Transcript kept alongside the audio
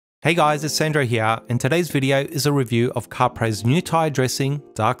Hey guys, it's Sandro here, and today's video is a review of Carpro's new tyre dressing,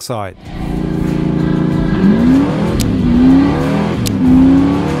 DarkSide.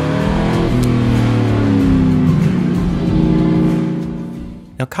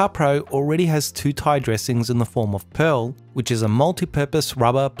 Now Carpro already has two tyre dressings in the form of Pearl, which is a multi-purpose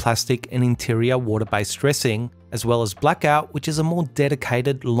rubber, plastic and interior water-based dressing, as well as Blackout, which is a more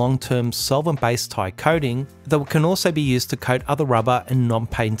dedicated long-term solvent-based tyre coating that can also be used to coat other rubber and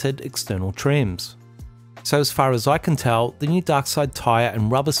non-painted external trims. So as far as I can tell, the new DarkSide tyre and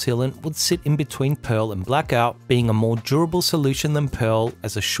rubber sealant would sit in between Pearl and Blackout, being a more durable solution than Pearl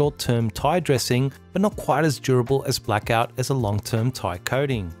as a short-term tyre dressing, but not quite as durable as Blackout as a long-term tyre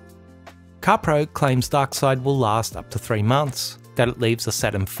coating. Carpro claims DarkSide will last up to 3 months, that it leaves a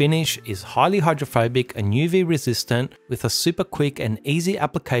satin finish, is highly hydrophobic and UV resistant, with a super quick and easy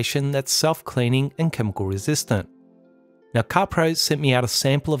application that's self-cleaning and chemical resistant. Now Carpro sent me out a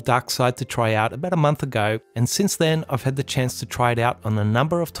sample of DarkSide to try out about a month ago, and since then I've had the chance to try it out on a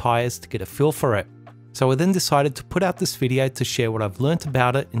number of tyres to get a feel for it. So I then decided to put out this video to share what I've learnt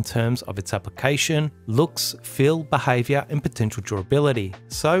about it in terms of its application, looks, feel, behaviour and potential durability.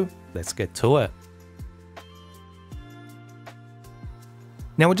 So let's get to it.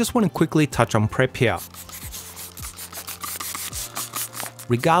 Now I just want to quickly touch on prep here.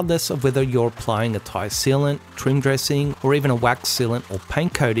 Regardless of whether you're applying a tyre sealant, trim dressing, or even a wax sealant or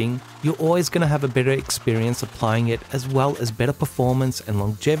paint coating, you're always going to have a better experience applying it, as well as better performance and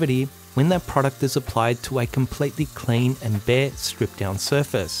longevity when that product is applied to a completely clean and bare stripped down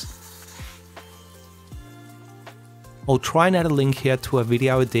surface. I'll try and add a link here to a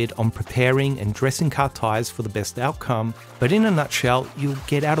video I did on preparing and dressing car tyres for the best outcome, but in a nutshell, you'll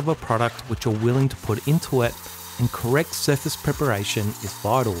get out of a product what you're willing to put into it, and correct surface preparation is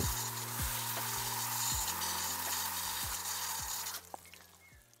vital.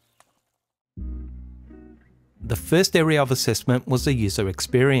 The first area of assessment was the user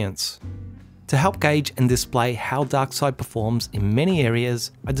experience. To help gauge and display how DarkSide performs in many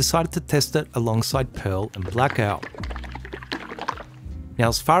areas, I decided to test it alongside Pearl and Blackout. Now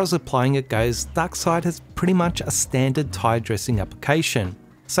as far as applying it goes, DarkSide has pretty much a standard tyre dressing application,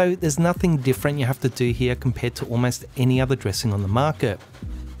 so there's nothing different you have to do here compared to almost any other dressing on the market.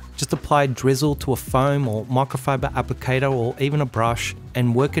 Just apply a drizzle to a foam or microfiber applicator or even a brush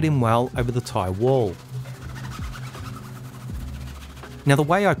and work it in well over the tyre wall. Now the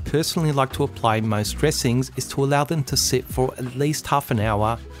way I personally like to apply most dressings is to allow them to sit for at least half an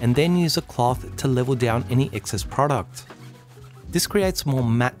hour and then use a cloth to level down any excess product. This creates a more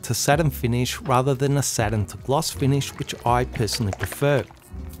matte to satin finish rather than a satin to gloss finish, which I personally prefer.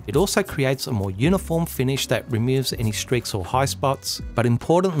 It also creates a more uniform finish that removes any streaks or high spots, but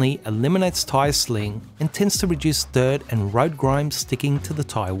importantly eliminates tyre sling and tends to reduce dirt and road grime sticking to the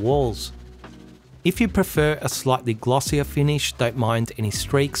tyre walls. If you prefer a slightly glossier finish, don't mind any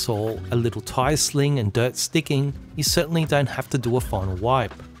streaks or a little tyre sling and dirt sticking, you certainly don't have to do a final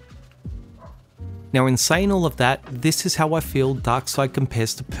wipe. Now in saying all of that, this is how I feel DarkSide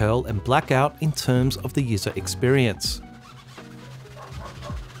compares to Pearl and Blackout in terms of the user experience.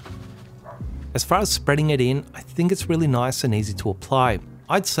 As far as spreading it in, I think it's really nice and easy to apply.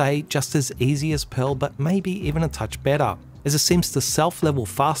 I'd say just as easy as Pearl, but maybe even a touch better, as it seems to self-level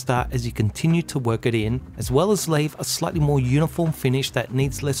faster as you continue to work it in, as well as leave a slightly more uniform finish that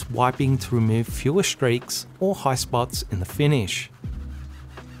needs less wiping to remove fewer streaks or high spots in the finish.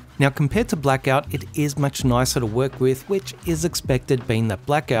 Now compared to Blackout, it is much nicer to work with, which is expected being that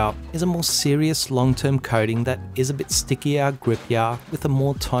Blackout is a more serious long-term coating that is a bit stickier, grippier, with a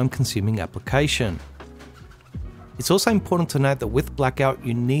more time-consuming application. It's also important to note that with Blackout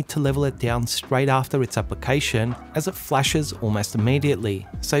you need to level it down straight after its application, as it flashes almost immediately,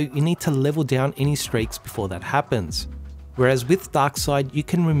 so you need to level down any streaks before that happens. Whereas with DarkSide you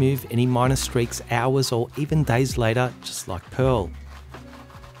can remove any minor streaks hours or even days later, just like Pearl.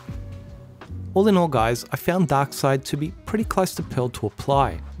 All in all guys, I found DarkSide to be pretty close to Pearl to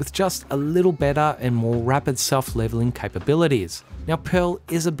apply, with just a little better and more rapid self-leveling capabilities. Now Pearl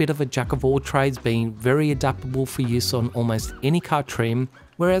is a bit of a jack of all trades, being very adaptable for use on almost any car trim,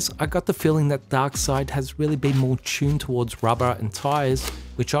 whereas I got the feeling that DarkSide has really been more tuned towards rubber and tyres,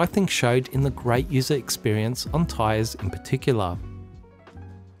 which I think showed in the great user experience on tyres in particular.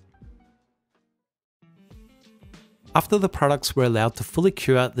 After the products were allowed to fully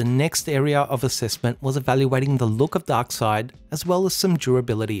cure, the next area of assessment was evaluating the look of DarkSide, as well as some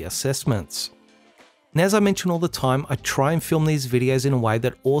durability assessments. And as I mention all the time, I try and film these videos in a way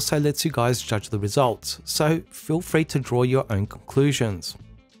that also lets you guys judge the results, so feel free to draw your own conclusions.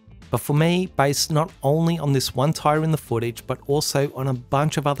 But for me, based not only on this one tyre in the footage, but also on a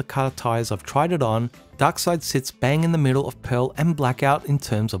bunch of other car tyres I've tried it on, DarkSide sits bang in the middle of Pearl and Blackout in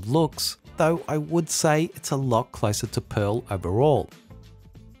terms of looks, though I would say it's a lot closer to Pearl overall.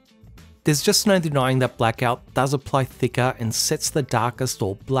 There's just no denying that Blackout does apply thicker and sets the darkest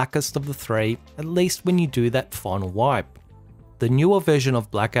or blackest of the three, at least when you do that final wipe. The newer version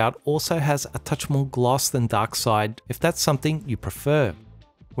of Blackout also has a touch more gloss than DarkSide if that's something you prefer,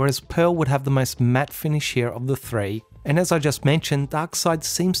 whereas Pearl would have the most matte finish here of the three, and as I just mentioned, DarkSide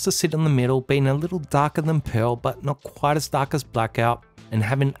seems to sit in the middle, being a little darker than Pearl but not quite as dark as Blackout, and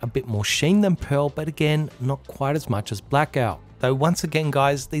having a bit more sheen than Pearl but again not quite as much as Blackout. Though once again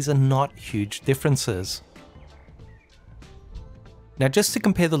guys, these are not huge differences. Now just to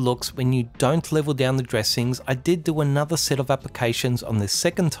compare the looks when you don't level down the dressings, I did do another set of applications on this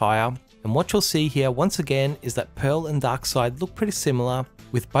second tyre, and what you'll see here once again is that Pearl and DarkSide look pretty similar,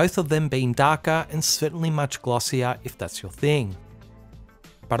 with both of them being darker and certainly much glossier if that's your thing.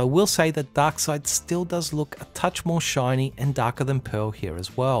 But I will say that DarkSide still does look a touch more shiny and darker than Pearl here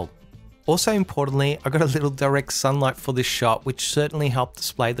as well. Also importantly, I got a little direct sunlight for this shot, which certainly helped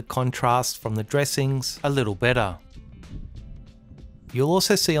display the contrast from the dressings a little better. You'll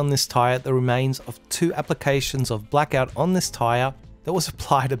also see on this tyre the remains of 2 applications of Blackout on this tyre that was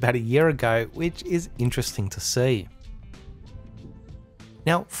applied about a year ago, which is interesting to see.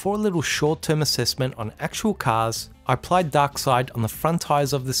 Now for a little short-term assessment on actual cars, I applied DarkSide on the front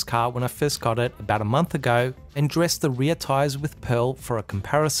tyres of this car when I first got it about a month ago and dressed the rear tyres with Pearl for a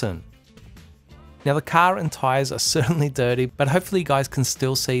comparison. Now the car and tyres are certainly dirty, but hopefully you guys can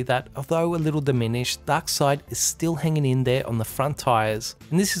still see that although a little diminished, DarkSide is still hanging in there on the front tyres,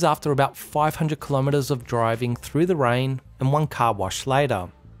 and this is after about 500 kilometers of driving through the rain and 1 car wash later.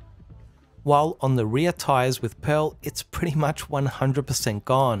 While on the rear tyres with Pearl, it's pretty much 100%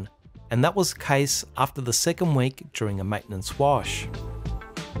 gone, and that was the case after the second week during a maintenance wash.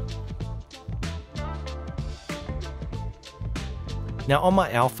 Now on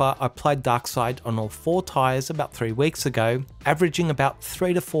my Alpha, I applied DarkSide on all 4 tyres about 3 weeks ago, averaging about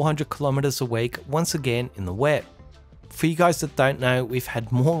 300 to 400 kilometers a week, once again in the wet. For you guys that don't know, we've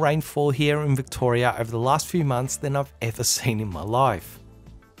had more rainfall here in Victoria over the last few months than I've ever seen in my life.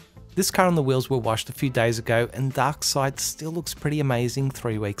 This car and the wheels were washed a few days ago and DarkSide still looks pretty amazing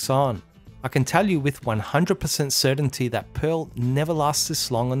 3 weeks on. I can tell you with 100% certainty that Pearl never lasts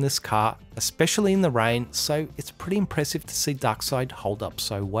this long on this car, especially in the rain, so it's pretty impressive to see DarkSide hold up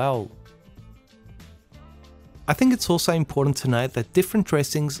so well. I think it's also important to note that different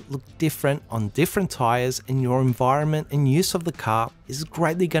dressings look different on different tyres, and your environment and use of the car is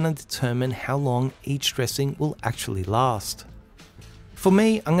greatly going to determine how long each dressing will actually last. For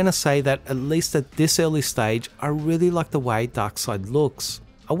me, I'm going to say that at least at this early stage, I really like the way DarkSide looks.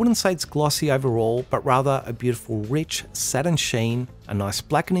 I wouldn't say it's glossy overall, but rather a beautiful rich satin sheen, a nice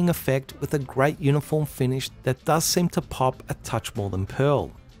blackening effect with a great uniform finish that does seem to pop a touch more than Pearl.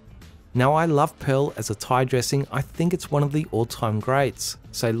 Now I love Pearl as a tyre dressing, I think it's one of the all-time greats,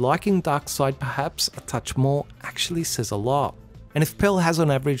 so liking DarkSide perhaps a touch more actually says a lot. And if Pearl has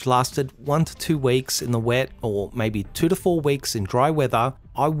on average lasted 1 to 2 weeks in the wet, or maybe 2 to 4 weeks in dry weather,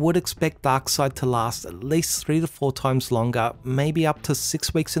 I would expect DarkSide to last at least 3 to 4 times longer, maybe up to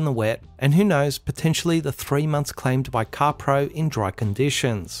 6 weeks in the wet, and who knows, potentially the 3 months claimed by Carpro in dry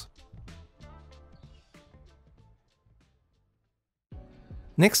conditions.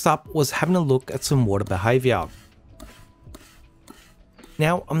 Next up was having a look at some water behaviour.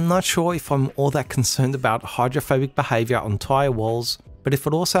 Now, I'm not sure if I'm all that concerned about hydrophobic behaviour on tyre walls, but if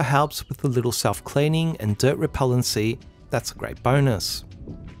it also helps with a little self-cleaning and dirt repellency, that's a great bonus.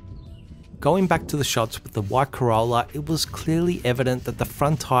 Going back to the shots with the white Corolla, it was clearly evident that the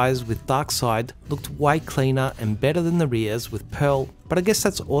front tyres with DarkSide looked way cleaner and better than the rears with Pearl, but I guess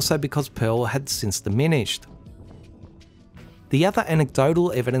that's also because Pearl had since diminished. The other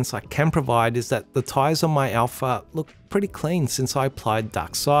anecdotal evidence I can provide is that the tyres on my Alpha look pretty clean since I applied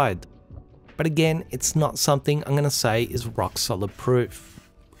DarkSide. But again, it's not something I'm going to say is rock solid proof.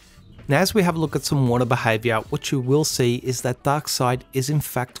 Now as we have a look at some water behaviour, what you will see is that DarkSide is in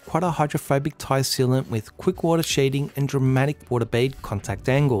fact quite a hydrophobic tyre sealant with quick water sheeting and dramatic water bead contact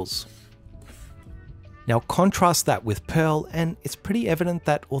angles. Now contrast that with Pearl and it's pretty evident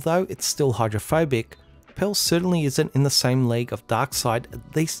that although it's still hydrophobic, Pearl certainly isn't in the same league of DarkSide,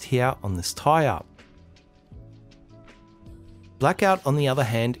 at least here on this tyre. Blackout on the other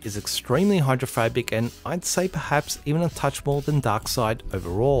hand is extremely hydrophobic and I'd say perhaps even a touch more than DarkSide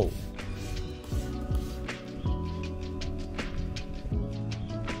overall.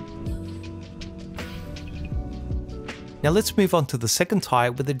 Now let's move on to the second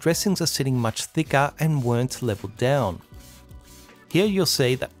tyre where the dressings are sitting much thicker and weren't leveled down. Here you'll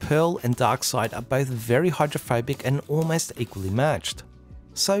see that Pearl and DarkSide are both very hydrophobic and almost equally matched.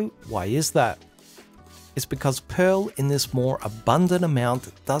 So why is that? It's because Pearl in this more abundant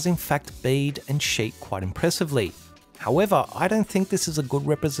amount does in fact bead and sheet quite impressively. However, I don't think this is a good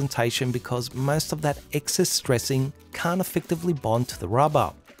representation because most of that excess dressing can't effectively bond to the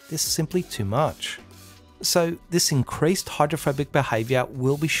rubber. There's simply too much. So this increased hydrophobic behavior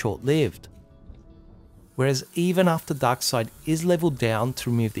will be short-lived. Whereas even after DarkSide is leveled down to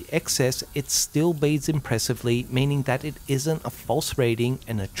remove the excess, it still beads impressively, meaning that it isn't a false reading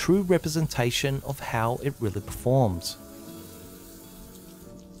and a true representation of how it really performs.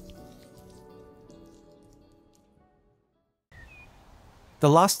 The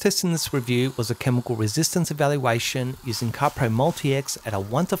last test in this review was a chemical resistance evaluation using Carpro Multi-X at a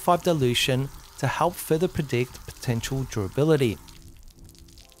 1 to 5 dilution to help further predict potential durability.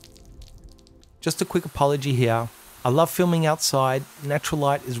 Just a quick apology here. I love filming outside, natural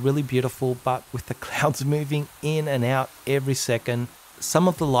light is really beautiful, but with the clouds moving in and out every second, some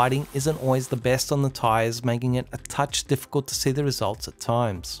of the lighting isn't always the best on the tyres, making it a touch difficult to see the results at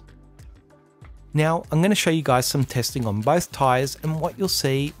times. Now I'm going to show you guys some testing on both tyres, and what you'll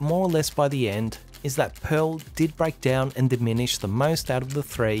see more or less by the end is that Pearl did break down and diminish the most out of the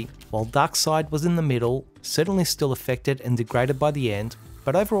three, while DarkSide was in the middle, certainly still affected and degraded by the end,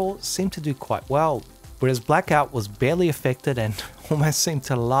 but overall seemed to do quite well, whereas Blackout was barely affected and almost seemed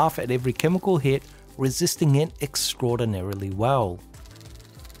to laugh at every chemical hit, resisting it extraordinarily well.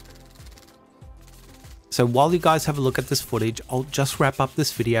 So while you guys have a look at this footage, I'll just wrap up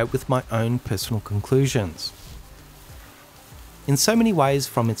this video with my own personal conclusions. In so many ways,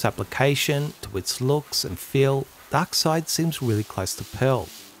 from its application to its looks and feel, DarkSide seems really close to Pearl.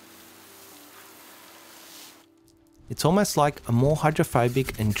 It's almost like a more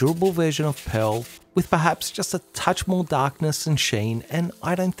hydrophobic and durable version of Pearl, with perhaps just a touch more darkness and sheen, and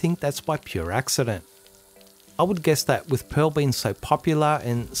I don't think that's by pure accident. I would guess that with Pearl being so popular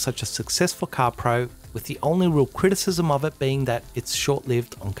and such a successful Carpro, with the only real criticism of it being that it's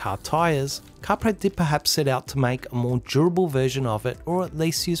short-lived on car tyres, Carpro did perhaps set out to make a more durable version of it, or at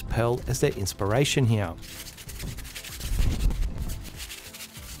least use Pearl as their inspiration here.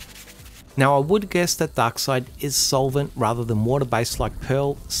 Now I would guess that DarkSide is solvent rather than water-based like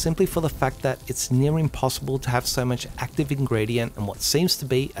Pearl, simply for the fact that it's near impossible to have so much active ingredient and what seems to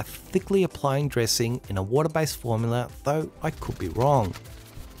be a thickly applying dressing in a water-based formula, though I could be wrong.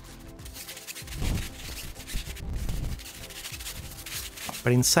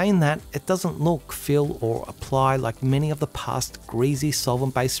 But in saying that, it doesn't look, feel or apply like many of the past greasy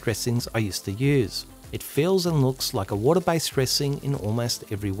solvent-based dressings I used to use. It feels and looks like a water-based dressing in almost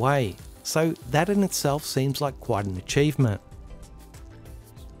every way. So that in itself seems like quite an achievement.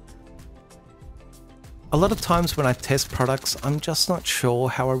 A lot of times when I test products, I'm just not sure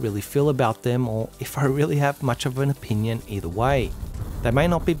how I really feel about them or if I really have much of an opinion either way. They may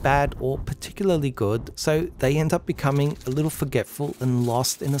not be bad or particularly good, so they end up becoming a little forgetful and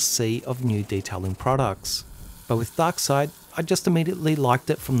lost in a sea of new detailing products. But with DarkSide, I just immediately liked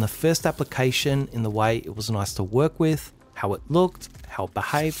it from the first application in the way it was nice to work with, how it looked, how it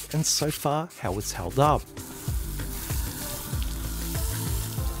behaved, and so far how it's held up.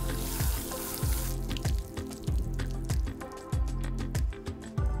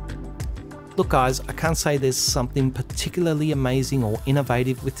 Look guys, I can't say there's something particularly amazing or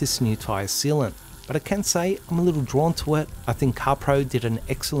innovative with this new tyre sealant, but I can say I'm a little drawn to it. I think Carpro did an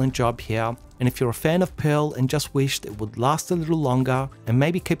excellent job here, and if you're a fan of Pearl and just wished it would last a little longer and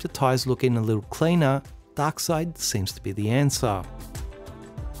maybe keep the tyres looking a little cleaner, DarkSide seems to be the answer.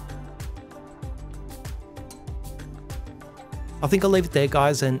 I think I'll leave it there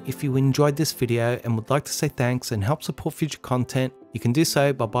guys, and if you enjoyed this video and would like to say thanks and help support future content, you can do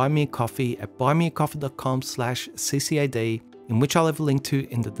so by buying me a coffee at buymeacoffee.com/ccad, in which I'll have a link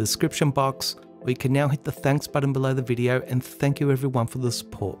to in the description box, or you can now hit the thanks button below the video, and thank you everyone for the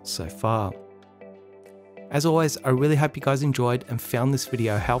support so far. As always, I really hope you guys enjoyed and found this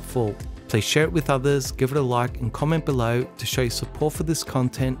video helpful. Please share it with others, give it a like and comment below to show your support for this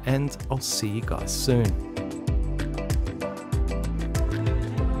content, and I'll see you guys soon.